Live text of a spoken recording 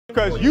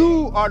Because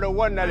you are the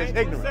one that is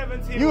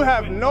ignorant. You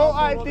have no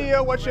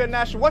idea what's your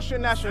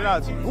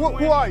nationality. Who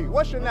are you?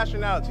 What's your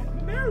nationality?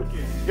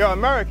 American. You're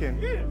American?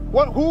 Yeah.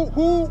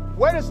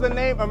 Where does the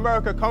name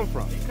America come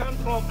from? It comes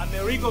from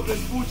Amerigo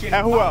Vespucci.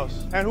 And who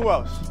else? And who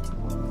else?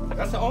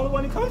 That's the only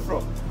one it comes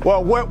from.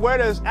 Well, where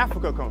does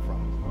Africa come from?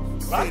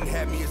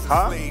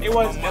 Huh? It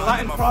was a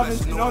Latin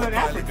province in northern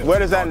Africa. Where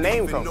does that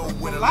name come from?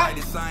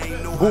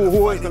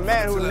 Who is the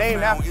man who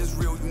named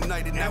Africa?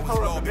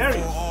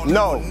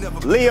 No,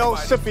 Leo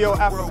Scipio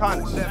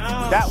Africanus.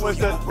 That was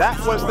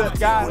the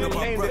guy who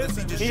named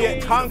it. He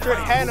had conquered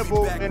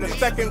Hannibal in the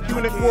Second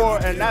Punic War,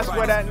 and that's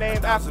where that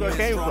name Africa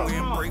came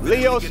from.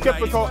 Leo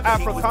Scipio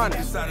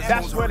Africanus.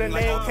 That's where the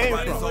name came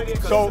from.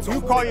 So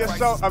you call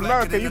yourself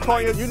America.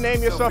 You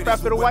name yourself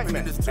after the white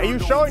man, and you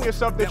showing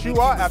yourself that you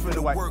are after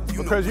the white man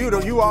because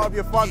you are of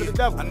your father the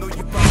devil. I know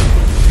you probably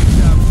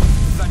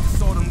I just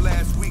saw them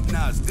last week,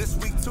 now it's this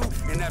week too.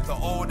 And after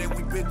all that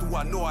we've been through,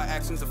 I know our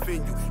actions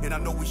offend you. And I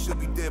know we should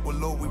be dead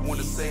below, we want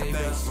to say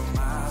thanks.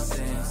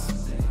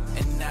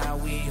 And now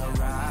we are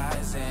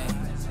rising.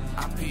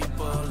 Our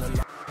people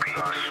alive.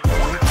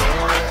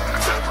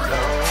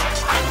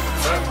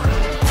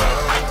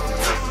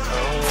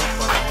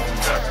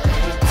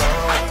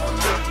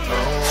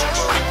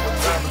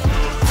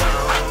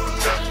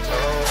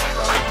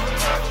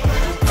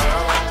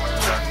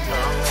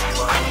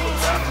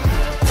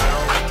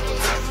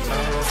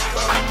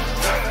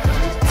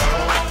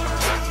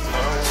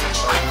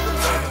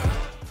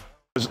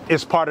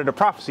 It's part of the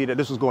prophecy that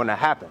this was going to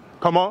happen.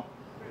 Come on.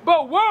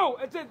 But woe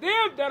unto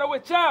them that are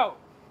with child,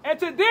 and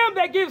to them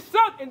that give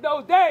suck in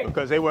those days.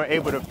 Because they weren't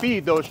able to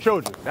feed those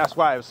children. That's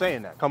why I was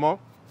saying that. Come on.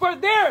 For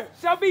there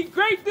shall be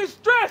great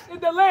distress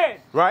in the land.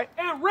 Right.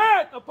 And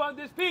wrath upon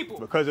this people.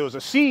 Because it was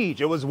a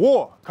siege. It was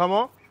war. Come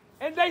on.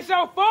 And they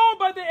shall fall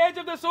by the edge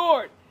of the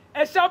sword,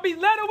 and shall be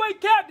led away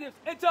captives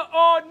into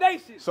all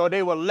nations. So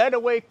they were led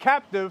away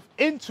captive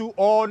into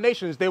all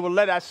nations. They were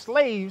led as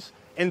slaves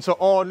into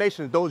all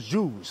nations, those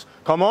Jews.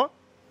 Come on.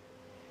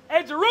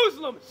 And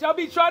Jerusalem shall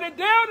be trodden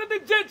down of the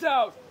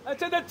Gentiles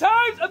until the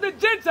times of the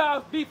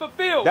Gentiles be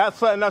fulfilled.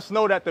 That's letting us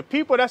know that the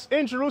people that's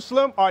in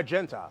Jerusalem are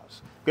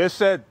Gentiles. It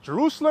said,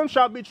 Jerusalem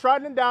shall be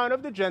trodden down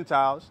of the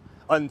Gentiles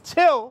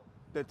until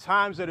the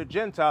times of the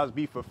Gentiles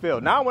be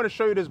fulfilled. Now I want to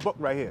show you this book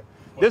right here.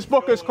 This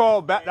book is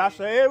called,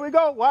 here we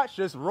go, watch,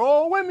 just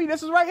roll with me.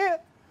 This is right here.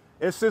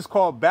 It's this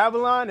called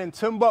Babylon and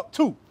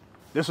Timbuktu.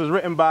 This was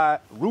written by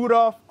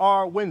Rudolph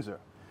R. Windsor.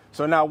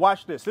 So now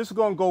watch this. This is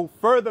going to go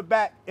further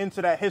back into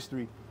that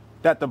history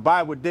that the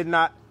Bible did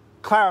not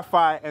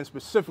clarify and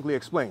specifically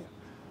explain.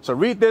 So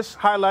read this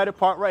highlighted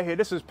part right here.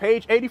 This is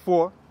page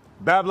 84,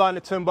 Babylon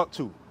and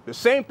Timbuktu. The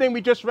same thing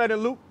we just read in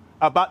Luke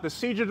about the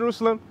siege of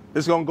Jerusalem.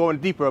 This is going to go in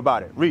deeper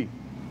about it. Read.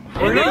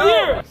 In the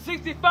year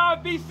 65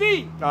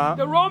 BC,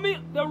 the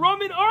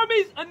Roman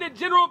armies under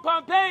General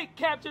Pompey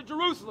captured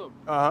Jerusalem.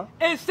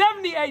 In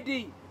 70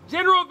 AD,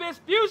 General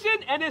Vespucci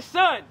and his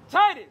son,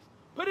 Titus,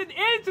 put an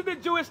end to the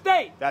Jewish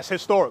state. That's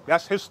historic.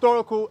 That's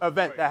historical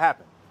event that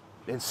happened.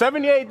 In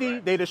 70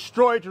 AD, they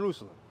destroyed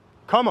Jerusalem.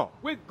 Come on.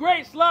 With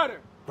great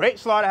slaughter. Great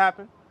slaughter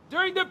happened.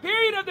 During the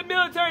period of the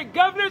military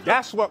governors.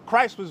 That's what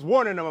Christ was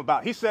warning them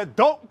about. He said,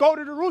 don't go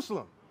to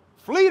Jerusalem.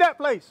 Flee that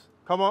place.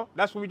 Come on.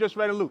 That's what we just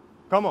read in Luke.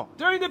 Come on.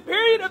 During the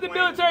period of the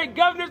military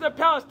governors of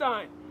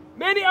Palestine,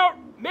 many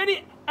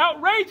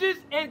outrages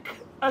and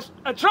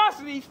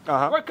atrocities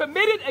were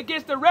committed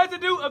against the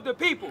residue of the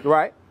people.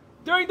 Right.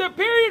 During the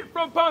period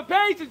from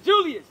Pompey to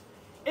Julius,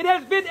 it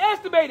has been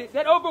estimated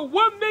that over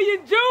 1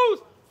 million Jews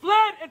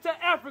fled into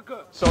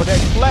Africa. So they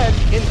fled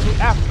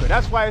into Africa.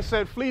 That's why it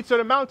said flee to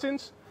the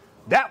mountains.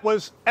 That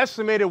was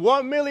estimated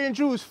 1 million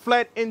Jews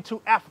fled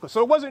into Africa.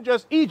 So it wasn't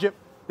just Egypt.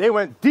 They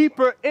went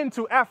deeper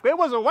into Africa. It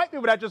wasn't white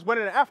people that just went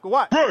into Africa.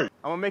 Why? Right. I'm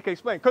going to make it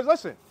explain. Because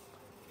listen,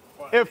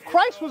 if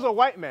Christ was a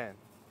white man,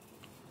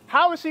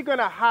 how is he going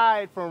to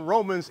hide from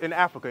Romans in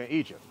Africa and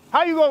Egypt? How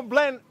are you going to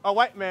blend a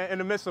white man in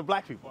the midst of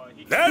black people?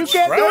 You can't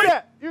do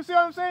that. You see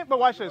what I'm saying? But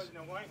watch this.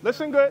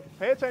 Listen good.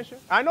 Pay attention.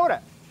 I know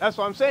that. That's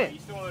what I'm saying.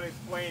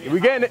 We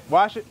getting it.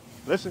 Watch it.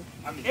 Listen.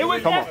 It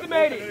was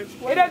estimated.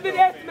 It has been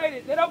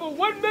estimated that over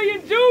 1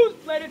 million Jews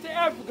fled into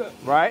Africa.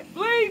 Right.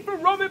 Fleeing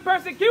from Roman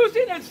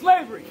persecution and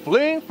slavery.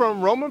 Fleeing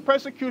from Roman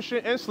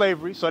persecution and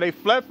slavery. So they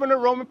fled from the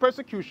Roman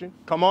persecution.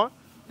 Come on.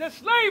 The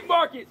slave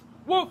markets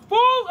were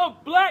full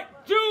of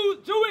black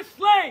Jewish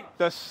slaves.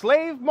 The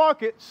slave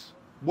markets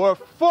were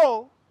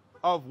full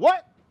of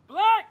what?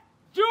 Black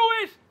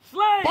Jewish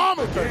slaves. Bomb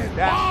again.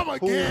 That's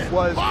who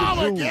was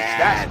the Jews.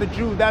 That's the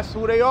Jews. That's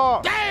who they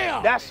are.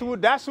 Damn.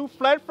 That's who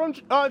fled from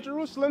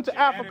Jerusalem to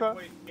Africa.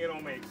 It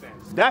don't make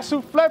sense. That's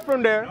who fled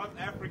from there. North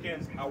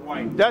Africans are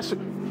white. That's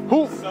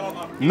who.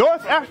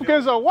 North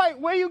Africans are white.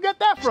 Where you get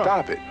that from?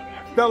 Stop it.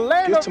 The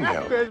land Get of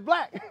Africa help. is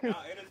black.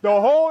 The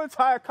whole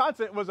entire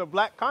continent was a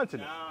black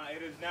continent. Nah,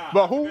 it is not.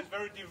 But who? It's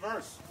very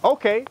diverse.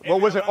 Okay. Well,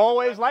 was it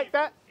always like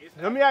that?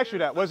 Let me ask you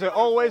that. Was it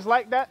always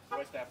like that?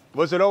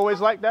 Was it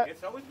always like that?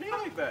 It's always been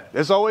like that.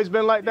 It's always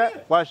been like that?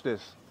 Yeah. Watch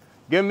this.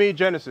 Give me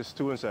Genesis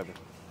 2:7.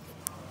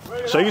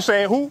 So you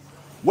saying who?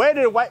 Where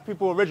did white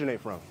people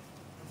originate from?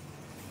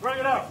 Bring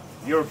it up.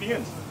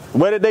 Europeans.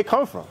 Where did they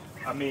come from?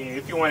 I mean,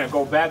 if you want to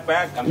go back.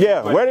 I mean,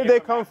 yeah, where did they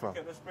come from?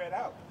 Spread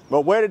out.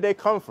 But where did they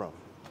come from?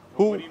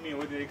 Who? What do you mean?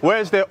 Where did they come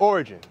Where's their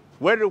origin?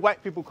 Where did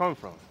white people come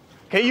from?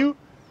 Can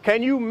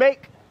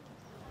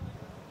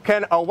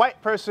a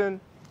white person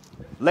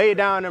lay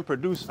down and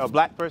produce a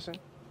black person?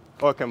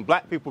 Or can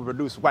black people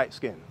produce white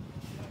skin?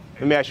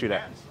 Let me ask you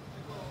that.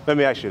 Let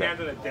me ask you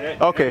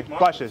that. Okay,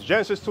 watch this.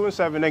 Genesis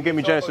 2:7, then give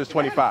me Genesis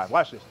 25.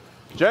 Watch this.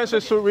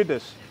 Genesis 2, read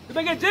this.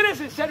 Look at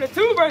Genesis chapter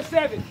 2, verse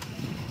 7.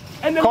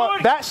 And the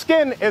Lord... That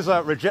skin is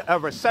a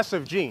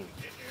recessive gene.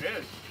 It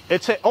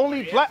is. It's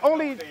only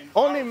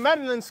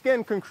melanin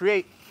skin can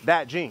create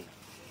that gene.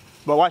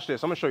 But watch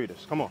this. I'm going to show you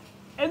this. Come on.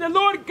 And the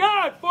Lord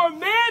God formed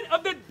man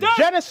of the dust.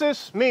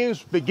 Genesis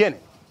means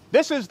beginning.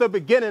 This is the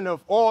beginning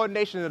of all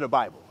nations of the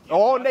Bible.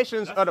 All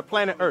nations of the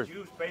planet Earth.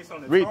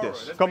 Read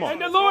this. Come on.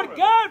 And the Lord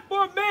God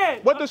formed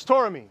man. What does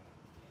Torah mean?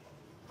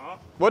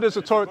 What does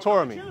the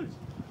Torah mean?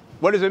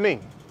 What does it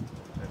mean?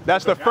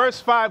 That's the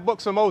first 5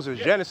 books of Moses,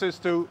 Genesis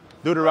to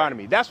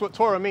Deuteronomy. That's what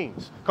Torah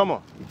means. Come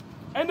on.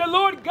 And the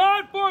Lord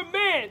God formed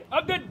man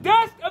of the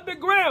dust of the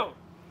ground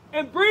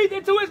and breathed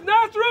into his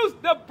nostrils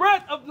the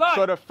breath of life.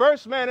 So the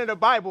first man in the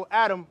Bible,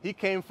 Adam, he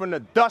came from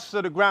the dust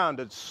of the ground,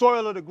 the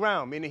soil of the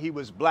ground, meaning he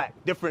was black,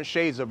 different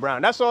shades of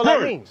brown. That's all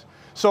that means.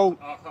 So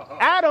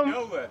Adam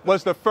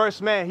was the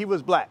first man. He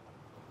was black.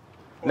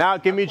 Now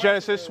give me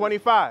Genesis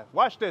 25.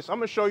 Watch this. I'm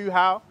going to show you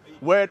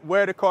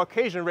where the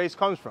Caucasian race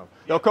comes from.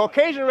 The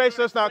Caucasian race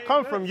does not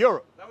come from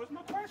Europe. That was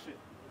my question.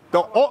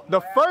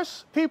 The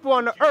first people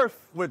on the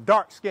earth were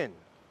dark skinned,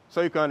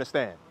 so you can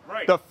understand.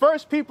 Right. The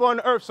first people on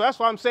the earth. So that's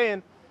why I'm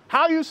saying,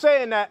 how are you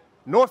saying that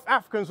North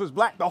Africans was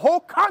black? The whole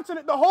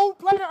continent, the whole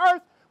planet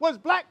Earth was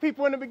black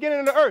people in the beginning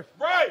of the earth.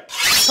 Right.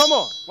 Come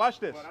on, watch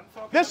this.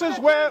 This is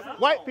where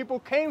white people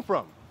came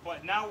from.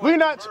 But now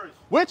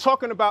we're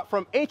talking about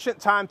from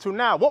ancient time to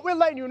now. What we're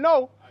letting you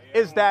know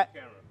is that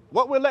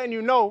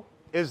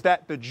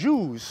the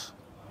Jews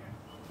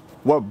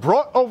were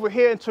brought over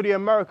here into the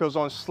Americas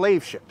on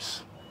slave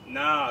ships.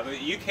 Nah,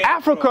 you can't.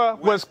 Africa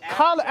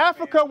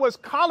was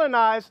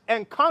colonized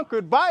and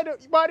conquered by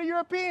the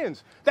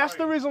Europeans. That's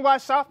the reason why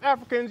South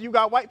Africans, you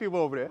got white people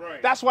over there.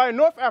 Right. That's why in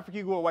North Africa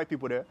you got white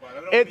people there.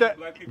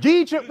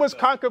 Egypt was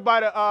conquered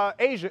by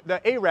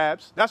the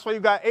Arabs. That's why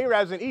you got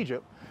Arabs in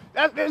Egypt.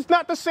 It's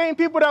not the same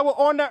people that were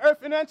on that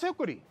earth in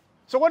antiquity.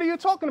 So what are you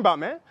talking about,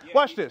 man?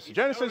 Watch this.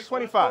 Genesis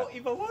 25.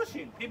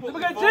 Evolution. People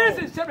look at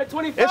Genesis chapter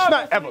 25. It's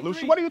not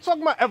evolution. What are you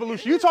talking about,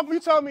 evolution? You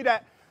telling me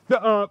that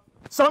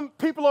some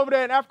people over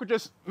there in Africa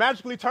just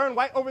magically turn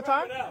white over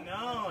time?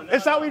 No.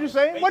 Is that what you're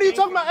saying? What are you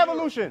talking about,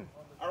 evolution?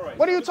 All right.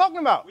 What are you talking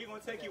about? We're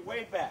going to take you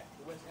way back.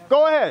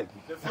 Go ahead.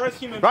 The first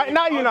human right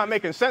now you're not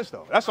making sense,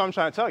 though. That's what I'm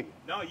trying to tell you.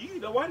 No,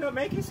 the one not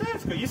making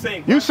sense. Because you're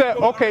saying... You said,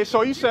 okay,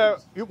 so you said,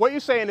 what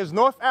you're saying is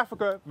North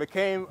Africa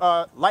became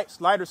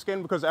lighter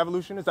skin because of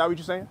evolution? Is that what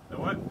you're saying? The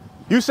what?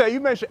 You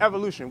mentioned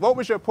evolution. What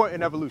was your point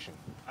in evolution?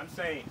 I'm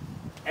saying,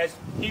 as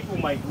people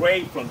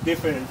migrate from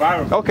different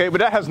environments... Okay, but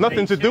that has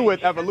nothing to do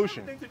with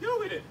evolution. It has nothing to do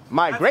with it.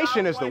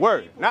 Migration is the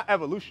word, not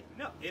evolution.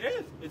 No, it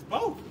is. It's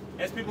both.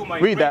 As people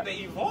migrate, they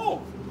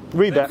evolve.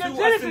 Read that.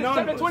 Genesis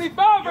chapter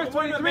 25, verse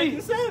 23.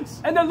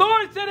 And the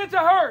Lord said unto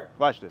her,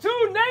 watch this.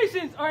 2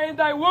 nations are in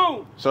thy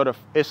womb. So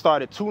it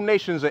started, 2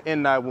 nations are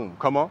in thy womb.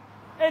 Come on.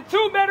 And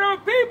 2 manner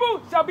of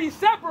people shall be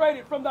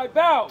separated from thy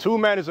bowels. 2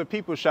 manners of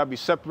people shall be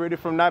separated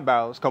from thy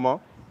bowels. Come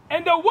on.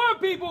 And the one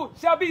people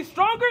shall be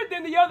stronger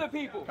than the other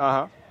people.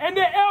 And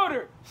the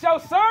elder shall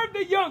serve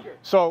the younger.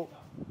 So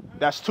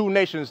that's 2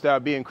 nations that are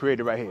being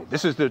created right here.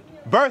 This is the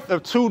birth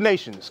of 2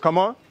 nations. Come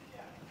on.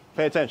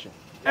 Pay attention.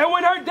 And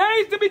when her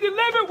days to be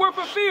delivered were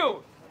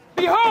fulfilled,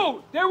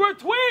 behold, there were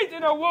twins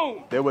in her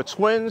womb. There were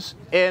twins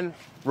in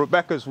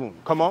Rebekah's womb.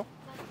 Come on.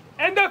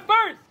 And the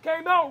first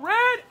came out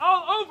red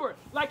all over,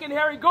 like an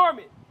hairy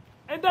garment.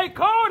 And they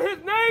called his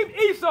name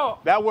Esau.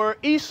 That word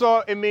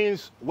Esau, it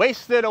means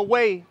wasted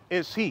away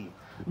is he.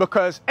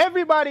 Because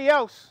everybody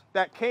else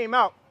that came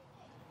out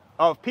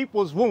of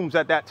people's wombs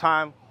at that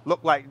time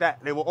looked like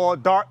that. They were all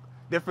dark,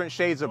 different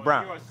shades of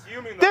brown.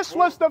 This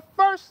was the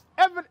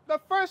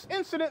first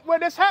incident where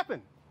this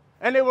happened.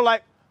 And they were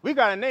like, we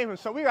got to name him,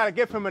 so we got to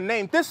give him a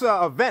name. This is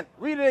an event.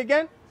 Read it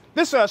again.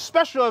 This is a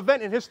special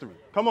event in history.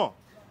 Come on.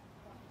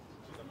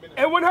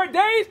 And when her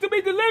days to be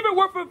delivered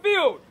were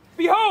fulfilled,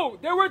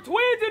 behold, there were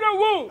twins in her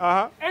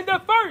womb. And the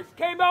first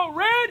came out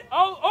red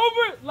all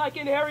over like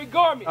an hairy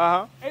garment.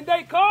 And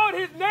they called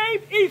his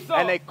name Esau.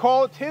 And they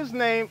called his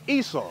name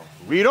Esau.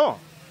 Read on.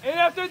 And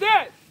after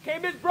that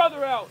came his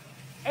brother out.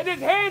 And his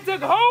hand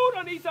took hold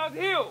on Esau's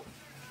heel.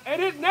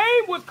 And his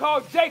name was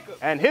called Jacob.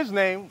 And his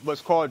name was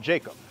called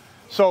Jacob.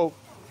 So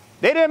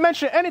they didn't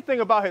mention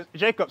anything about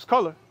Jacob's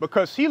color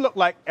because he looked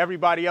like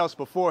everybody else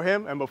before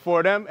him and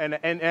before them and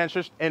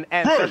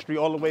ancestry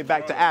all the way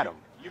back to Adam.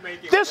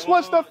 This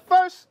was the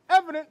first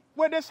evidence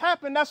where this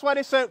happened. That's why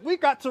they said, we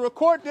got to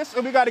record this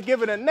and we got to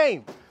give it a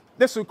name.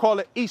 This we call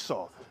it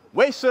Esau.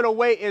 Wasted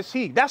away is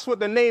he. That's what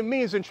the name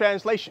means in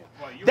translation.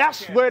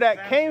 That's where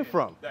that came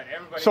from.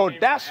 So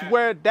that's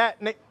where that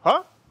name,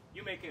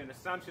 You're making an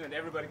assumption that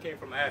everybody came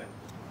from Adam.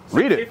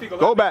 Read it.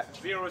 Go back.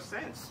 0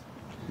 cents.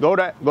 Go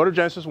to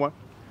Genesis 1.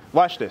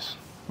 Watch this.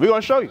 We're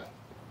going to show you.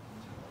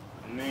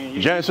 I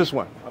mean, Genesis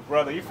 1. My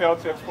brother, you failed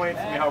to explain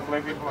to me how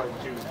black people are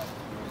Jews.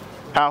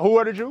 Who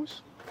are the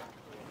Jews?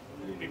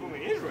 People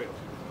in Israel.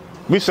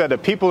 We said the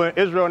people in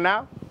Israel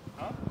now?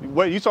 Huh?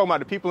 What, you talking about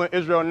the people in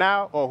Israel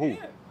now or who?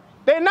 Yeah.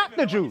 They're not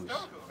the Jews.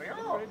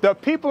 The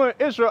people in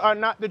Israel are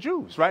not the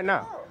Jews right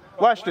now.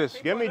 Watch this.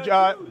 Give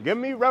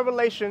me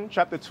Revelation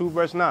chapter 2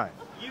 verse 9.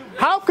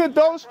 How could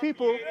those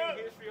people,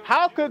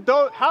 how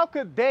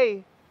could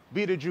they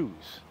be the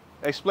Jews?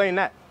 Explain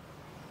that.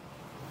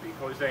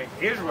 Because they're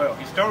Israel.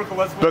 Historical.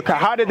 Because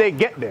how did they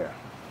get there?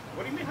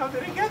 What do you mean, how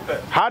did they get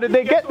there? How did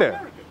they get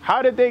there?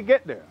 How did they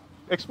get there?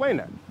 Explain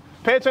that.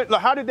 Pay attention.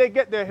 Look, how did they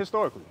get there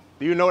historically?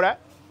 Do you know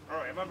that? All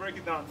right, I'm going to break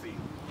it down to you.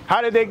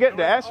 How did they get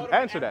there?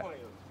 Answer that.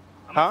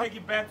 I'm going to take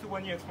you back to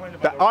when you explained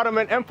about the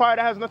Ottoman Empire.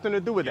 That has nothing to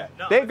do with that.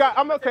 No, they got,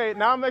 I'm okay,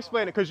 now I'm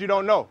explaining it because you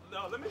don't know.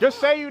 Just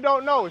say you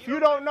don't know. If you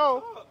don't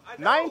know,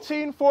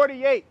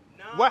 1948.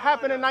 What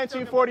happened in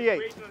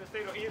 1948?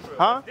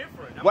 Huh?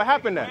 What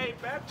happened then?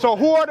 So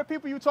who are the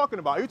people you talking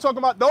about? Are you talking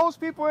about those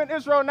people in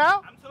Israel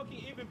now? I'm talking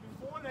even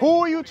before that. Who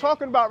are you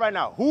talking about right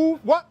now?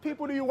 What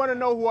people do you want to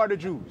know who are the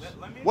Jews?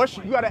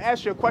 You got to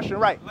ask your question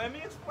right. Let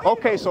me explain.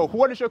 Okay, so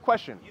what is your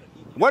question?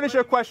 What is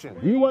your question?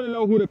 You want to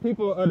know who the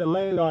people of the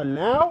land are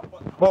now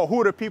or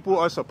who the people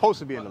are supposed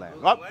to be in the land?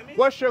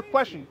 What's your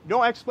question?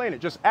 Don't explain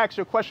it. Just ask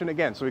your question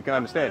again so we can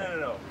understand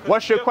it.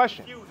 What's your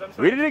question?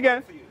 Read it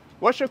again.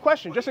 What's your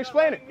question? Just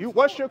explain it.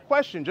 What's your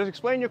question? Just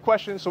explain your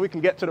question so we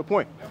can get to the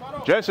point.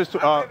 Genesis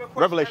to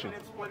Revelation.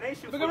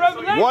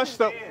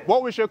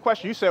 What was your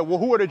question? You said, well,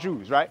 who are the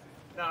Jews, right?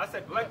 No, I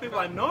said black people.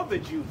 I know the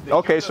Jews.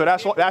 Okay, so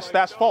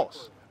that's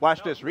false.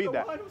 Watch this. Read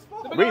that.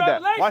 Read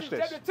that. Watch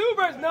this. Chapter 2,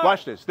 verse 9.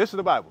 Watch this. This is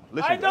the Bible.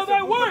 Listen. I know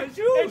thy works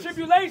in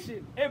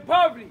tribulation and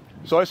poverty.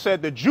 So it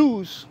said the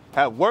Jews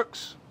have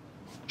works,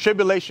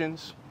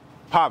 tribulations,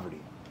 poverty.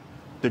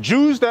 The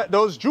Jews,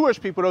 those Jewish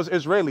people, those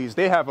Israelis,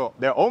 they have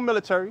their own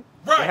military.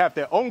 Right. They have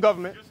their own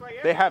government.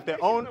 Like they have their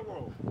own.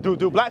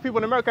 Do black people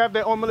in America have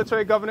their own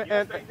military government?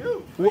 Yes, they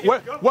do.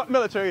 What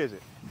military is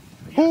it?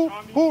 Who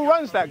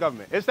runs that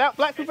government? Is that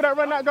black people that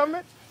run that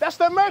government? That's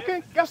the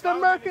American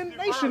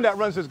nation that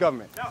runs this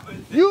government.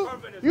 You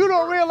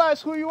don't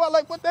realize who you are.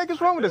 Like, what the heck is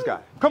wrong with this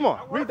guy? Come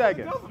on, read that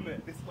again.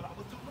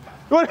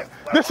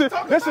 This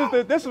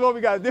is what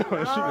we got to do on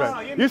the street,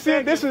 right? You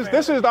see, this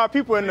is our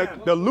people in the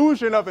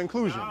delusion of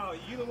inclusion.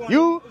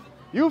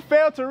 You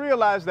fail to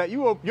realize that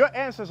your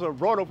ancestors were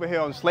brought over here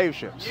on slave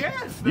ships.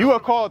 Yes. You are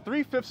called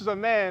 3/5 of a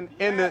man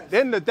in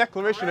the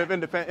Declaration of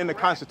Independence in the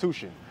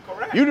Constitution.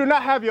 Correct. You do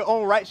not have your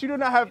own rights. You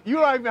don't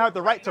even have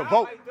the right to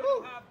vote.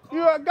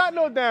 You got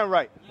no damn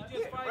right.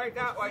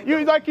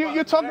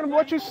 You're talking about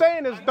what you're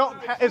saying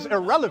is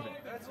irrelevant.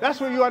 That's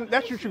what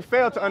you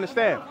fail to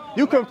understand.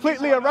 You're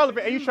completely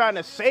irrelevant and you're trying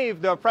to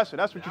save the oppressor.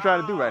 That's what you're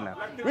trying to do right now.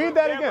 Read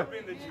that again.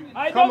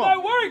 I know thy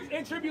works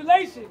in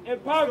tribulation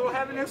and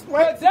poverty,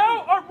 but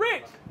thou art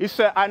rich. He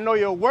said, I know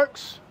your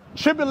works,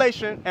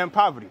 tribulation, and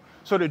poverty.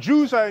 So the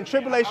Jews are in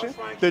tribulation,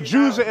 the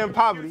Jews are in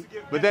poverty,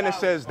 but then it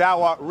says,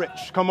 thou art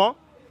rich. Come on.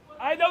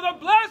 I know the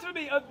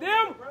blasphemy of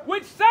them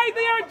which say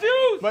they are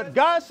Jews. But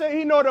God said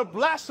he know the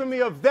blasphemy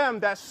of them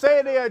that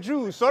say they are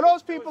Jews. So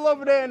those people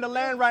over there in the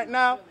land right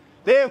now,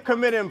 they are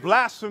committing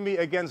blasphemy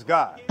against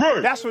God.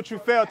 That's what you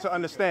fail to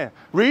understand.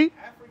 Read.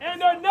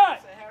 And are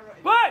not,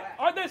 but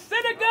are the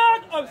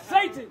synagogue of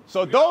Satan.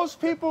 So those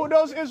people,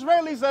 those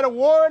Israelis that are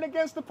warring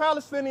against the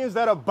Palestinians,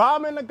 that are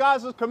bombing the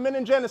Gaza,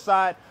 committing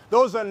genocide,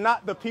 those are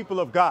not the people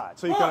of God.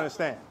 So you can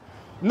understand.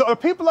 No, the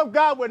people of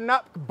God would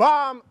not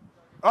bomb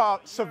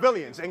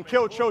civilians and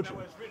kill children.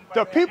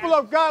 The people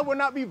of God would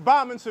not be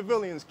bombing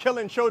civilians,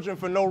 killing children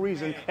for no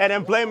reason, and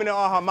then blaming it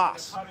on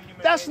Hamas.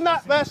 That's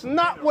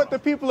not what the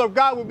people of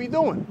God would be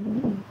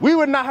doing. We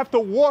would not have to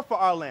war for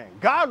our land.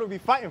 God would be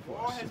fighting for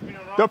us.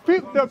 The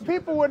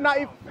people would not,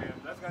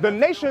 the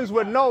nations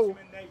would know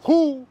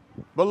who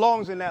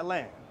belongs in that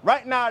land.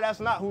 Right now, that's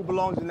not who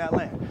belongs in that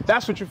land.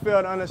 That's what you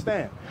fail to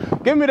understand.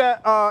 Give me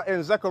that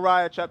in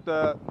Zechariah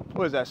chapter,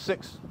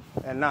 6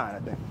 and 9, I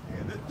think.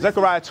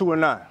 Zechariah 2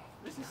 and 9.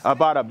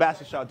 About a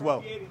bastard shall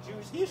dwell.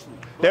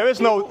 There is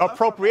no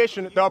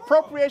appropriation. The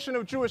appropriation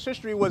of Jewish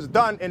history was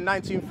done in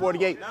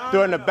 1948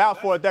 during the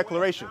Balfour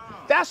Declaration.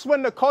 That's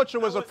when the culture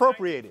was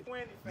appropriated.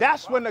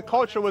 That's when the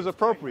culture was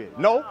appropriated.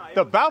 No,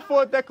 the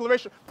Balfour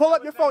Declaration. Pull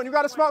up your phone. You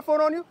got a smartphone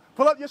on you?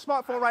 Pull up your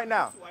smartphone right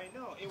now.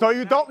 So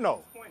you don't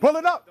know. Pull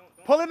it up.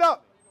 Pull it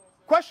up.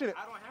 Question it.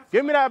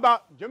 Give me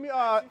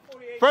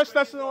 1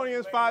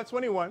 Thessalonians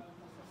 5:21.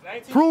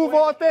 Prove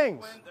all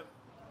things.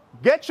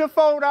 Get your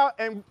phone out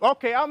and,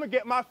 okay, I'm going to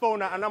get my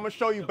phone out and I'm going to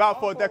show you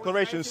Balfour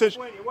Declaration. Since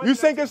you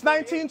think it's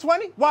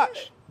 1920?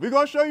 Watch. We're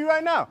going to show you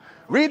right now.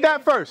 Read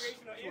that first.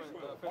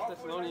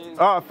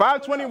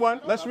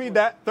 5:21. Let's read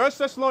that. 1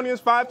 Thessalonians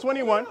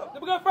 5:21.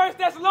 We're going 1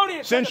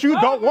 Thessalonians. Since you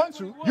don't want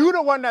to, you're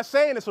the one that's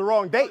saying it's a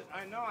wrong date.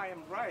 I know I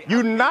am right.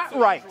 You're not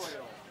right.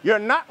 You're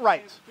not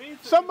right.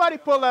 Somebody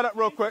pull that up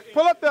real quick.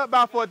 Pull up the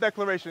Balfour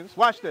Declarations.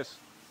 Watch this.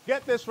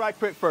 Get this right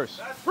quick first.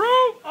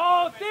 Prove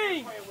all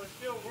things.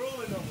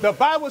 The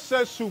Bible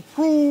says to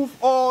prove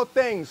all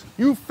things.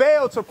 You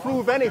fail to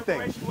prove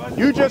anything.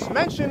 You just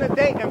mention a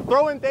date and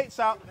throwing dates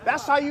out.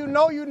 That's how you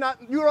know you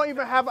don't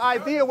even have an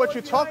idea what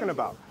you're talking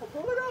about.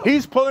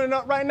 He's pulling it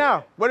up right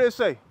now. What did it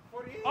say?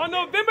 On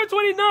November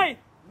 29th,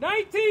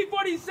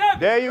 1947.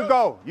 There you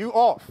go. You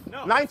off.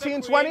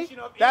 1920?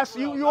 That's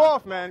you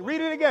off, man.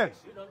 Read it again.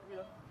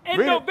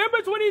 In November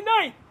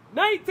 29th,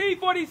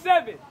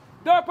 1947.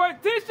 The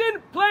partition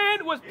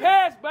plan was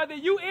passed by the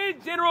UN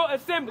General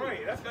Assembly.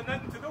 That's got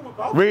nothing to do with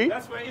both. Read.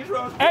 That's where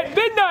Israel's At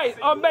midnight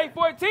on May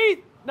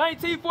 14th,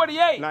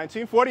 1948.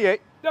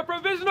 1948. The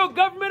Provisional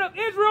Government of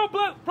Israel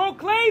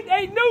proclaimed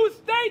a new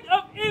state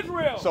of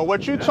Israel. So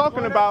what you're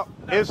talking about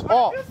is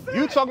off.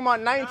 You talking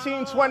about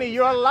 1920.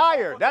 You're a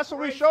liar. That's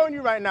what we're showing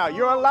you right now.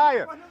 You're a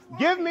liar.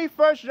 Give me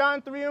 1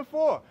 John 3 and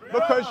 4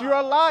 because you're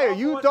a liar.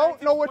 You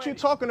don't know what you're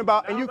talking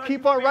about, and you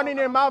keep on running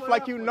your mouth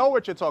like you know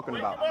what you're talking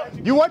about.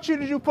 What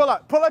did you pull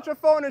out? Pull out your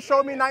phone and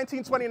show me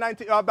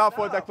 1920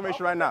 Balfour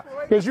Declaration right now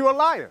because you're a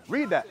liar.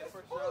 Read that.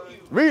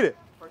 Read it.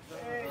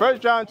 1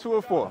 John 2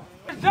 and 4.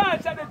 John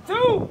chapter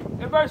 2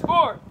 and verse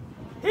 4.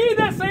 He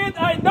that saith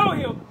I know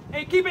him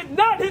and keepeth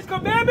not his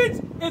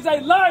commandments is a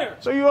liar.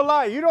 So you're a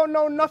liar. You don't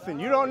know nothing.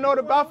 You don't know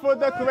the Balfour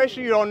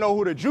Declaration. You don't know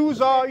who the Jews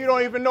are. You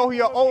don't even know who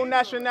your own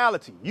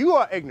nationality. You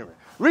are ignorant.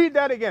 Read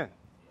that again.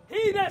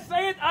 He that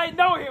saith I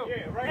know him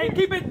and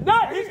keepeth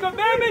not his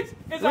commandments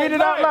is a liar. Read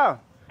it out loud.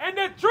 And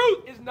the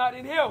truth is not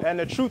in him. And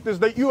the truth is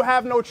that you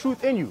have no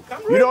truth in you.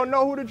 You don't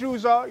know who the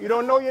Jews are. You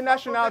don't know your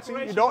nationality.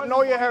 You don't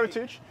know your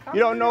heritage. You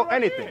don't know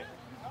anything.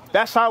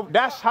 That's how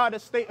the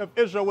state of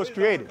Israel was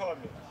created.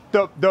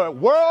 The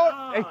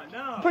world,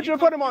 put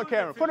him on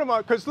camera. Put him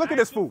on, because look at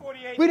this fool.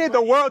 We need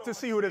the world to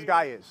see who this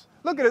guy is.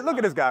 Look at it. Look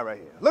at this guy right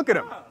here. Look at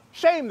him.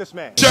 Shame this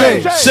man.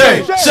 Shame,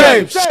 shame,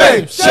 shame,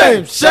 shame,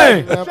 shame,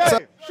 shame.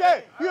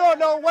 Shame. You don't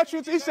know what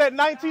he said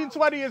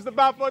 1920 is the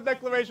Balfour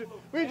Declaration.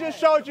 We just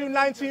showed you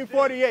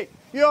 1948.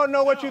 You don't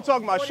know what you're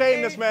talking about.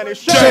 Shame this man is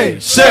shame.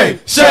 Shame,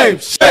 shame,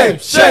 shame,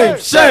 shame,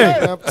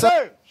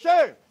 shame.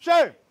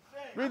 Shame.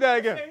 Read that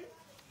again.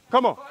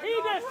 Come on. He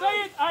that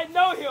saith I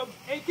know him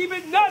and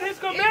keepeth not his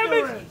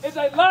commandments is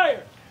a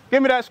liar.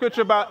 Give me that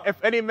scripture about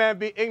if any man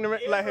be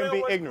ignorant, let him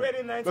be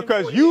ignorant.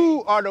 Because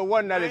you are the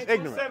one that is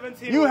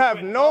ignorant. You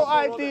have no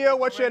idea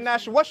what's your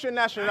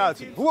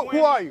nationality.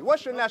 Who are you?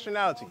 What's your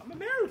nationality? I'm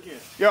American.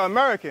 You're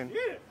American?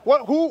 Yeah.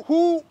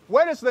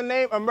 Where does the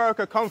name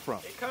America come from?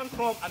 It comes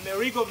from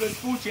Amerigo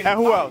Vespucci. And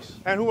who else?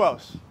 And who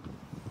else?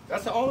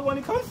 That's the only one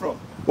it comes from.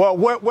 Well,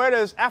 where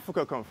does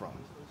Africa come from?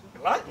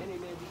 What?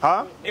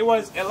 Huh? It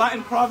was a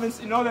Latin province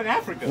in northern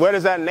Africa. Where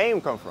does that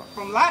name come from?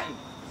 From Latin.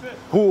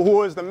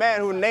 Who is the man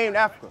who named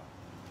Africa?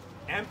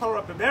 Emperor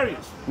of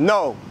Barbarians.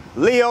 No,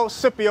 Leo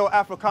Scipio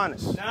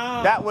Africanus.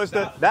 No, that was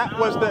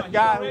the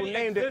guy who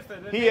named it.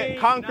 He had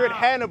conquered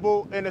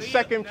Hannibal in the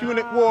Second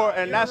Punic War,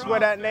 and that's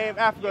where that name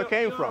Africa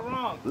came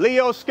from.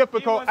 Leo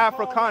Scipio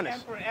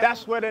Africanus.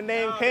 That's where the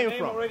name came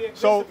from.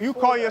 So you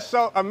call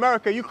yourself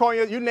America.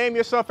 You name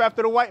yourself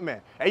after the white man,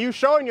 and you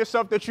showing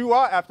yourself that you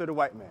are after the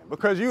white man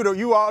because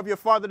you are of your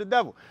father the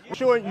devil.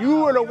 Showing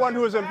you are the one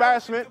who is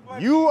embarrassment.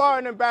 You are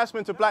an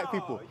embarrassment to black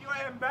people.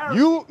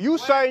 You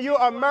say you're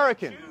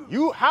American.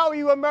 How are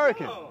you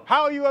American?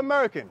 How are you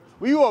American?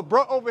 Well, you were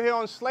brought over here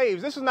on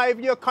slaves. This is not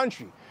even your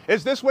country.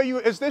 Is this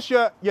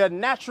your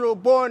natural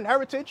born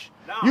heritage?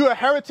 No. Your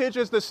heritage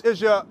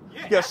is your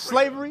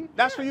slavery?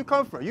 That's where you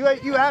come from. You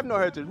have no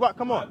heritage. What?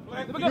 Come on.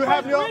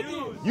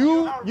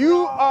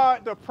 You are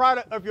the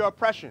product of your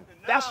oppression.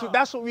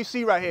 That's what we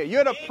see right here.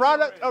 You're the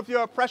product of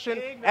your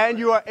oppression and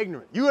you are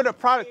ignorant. You are the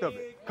product of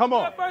it. Come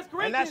on.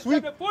 And that's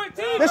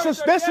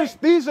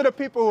these are the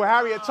people who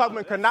Harriet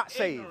Tubman could not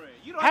save.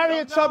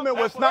 Harriet Tubman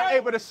was not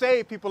able to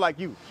save people like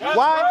you.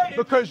 Why?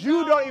 Because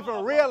you don't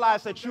even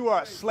realize that you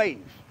are a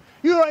slave.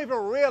 You don't even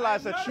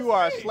realize that you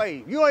are a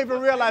slave. You don't even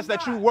realize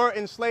that you were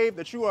enslaved,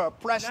 that you were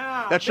oppressed,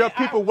 that your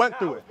people went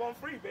through it.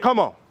 Come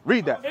on,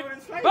 read that.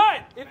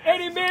 But if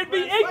any man be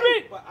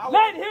ignorant,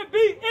 let him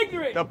be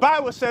ignorant. The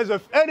Bible says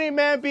if any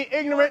man be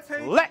ignorant,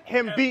 let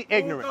him be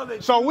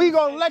ignorant. So we're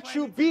going to let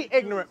you be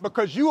ignorant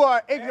because you are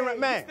an ignorant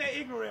man.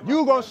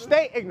 You're going to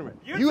stay ignorant.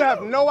 You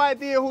have no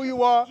idea who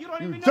you are.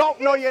 You don't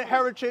know your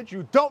heritage.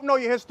 You don't know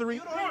your history.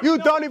 You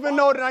don't even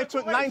know the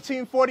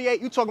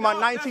 1948. You're talking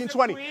about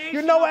 1920.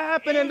 You know what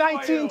happened in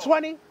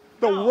 1920?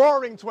 The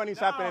Roaring 20s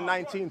happened in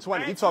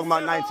 1920. He's talking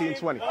about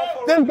 1920.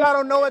 This guy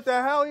don't know what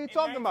the hell he's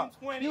talking about.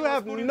 You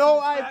have no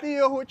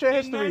idea what your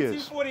history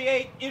is.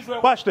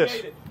 Watch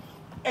this.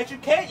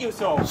 Educate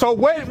yourself. So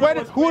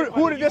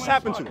who did this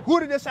happen to? Who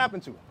did this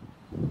happen to?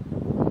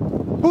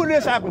 Who did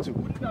this happen to?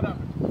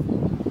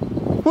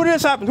 Who did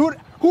this happen to?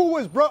 Who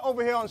was brought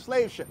over here on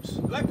slave ships?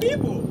 Black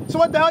people. So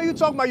what the hell are you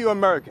talking about, you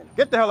American?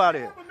 Get the hell out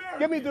of here.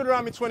 Give me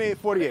Deuteronomy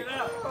 28:48.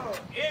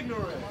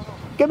 Ignorant.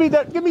 Give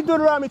me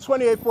Deuteronomy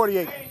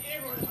 28:48.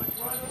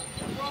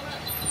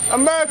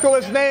 America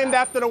was named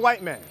after the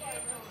white man.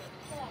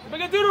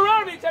 Look at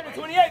Deuteronomy chapter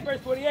 28, verse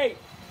 48.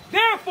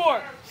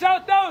 Therefore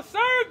shalt thou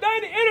serve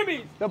thine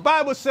enemies. The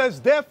Bible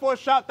says, therefore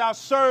shalt thou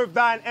serve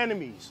thine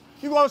enemies.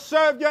 You're going to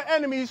serve your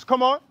enemies.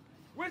 Come on.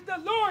 Which the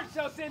Lord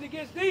shall send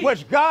against thee.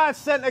 Which God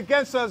sent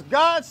against us.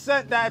 God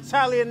sent the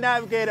Italian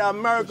navigator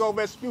Amerigo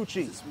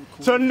Vespucci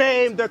to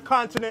name the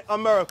continent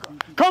America.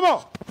 Come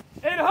on.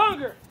 In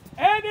hunger,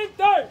 and in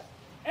thirst,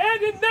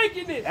 and in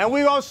nakedness. And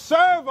we're going to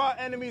serve our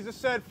enemies, it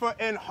said, for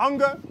in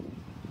hunger,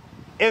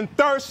 in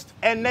thirst,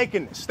 and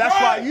nakedness. That's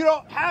why you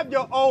don't have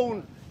your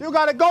own. You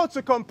got to go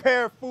to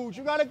Compare Foods.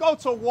 You got to go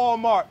to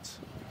Walmart.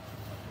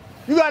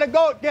 You got to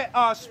go get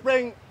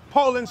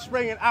Poland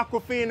Spring and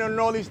Aquafina and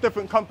all these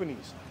different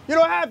companies. You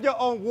don't have your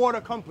own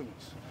water companies.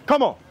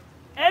 Come on.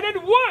 And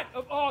in want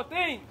of all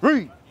things.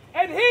 Read.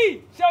 And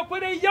he shall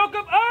put a yoke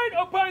of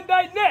iron upon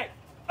thy neck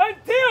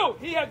until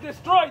he have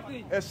destroyed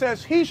thee. It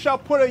says he shall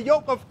put a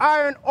yoke of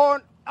iron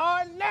on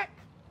our neck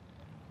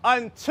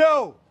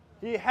until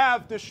he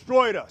have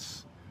destroyed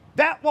us.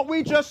 That what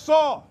we just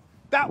saw,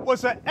 that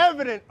was an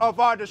evidence of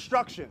our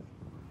destruction.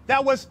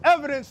 That was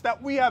evidence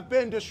that we have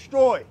been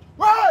destroyed.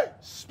 Right.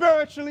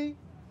 Spiritually,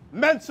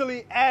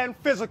 mentally, and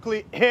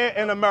physically here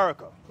in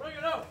America. Bring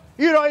it up.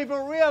 You don't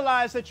even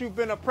realize that you've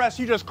been oppressed.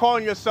 You're just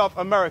calling yourself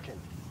American.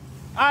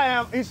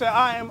 He said,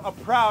 I am a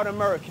proud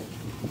American.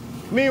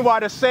 Meanwhile,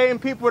 the same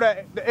people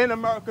that in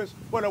America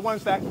were the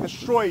ones that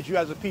destroyed you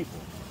as a people.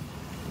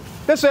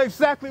 This is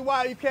exactly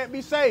why you can't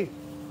be saved.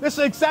 This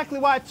is exactly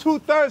why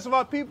 2/3 of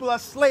our people are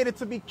slated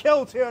to be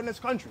killed here in this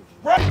country.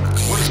 What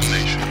is a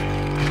nation?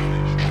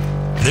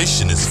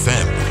 Nation is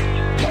family.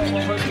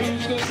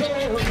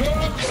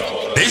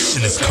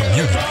 Nation is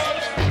community.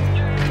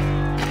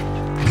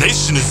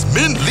 Nation is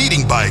men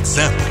leading by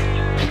example.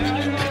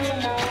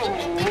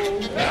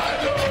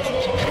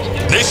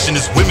 Nation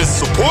is women's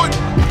support.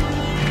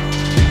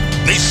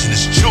 Nation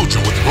is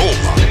children with role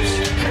models.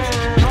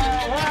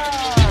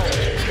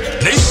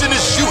 Nation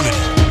is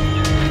unity.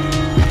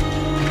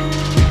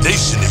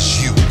 Nation is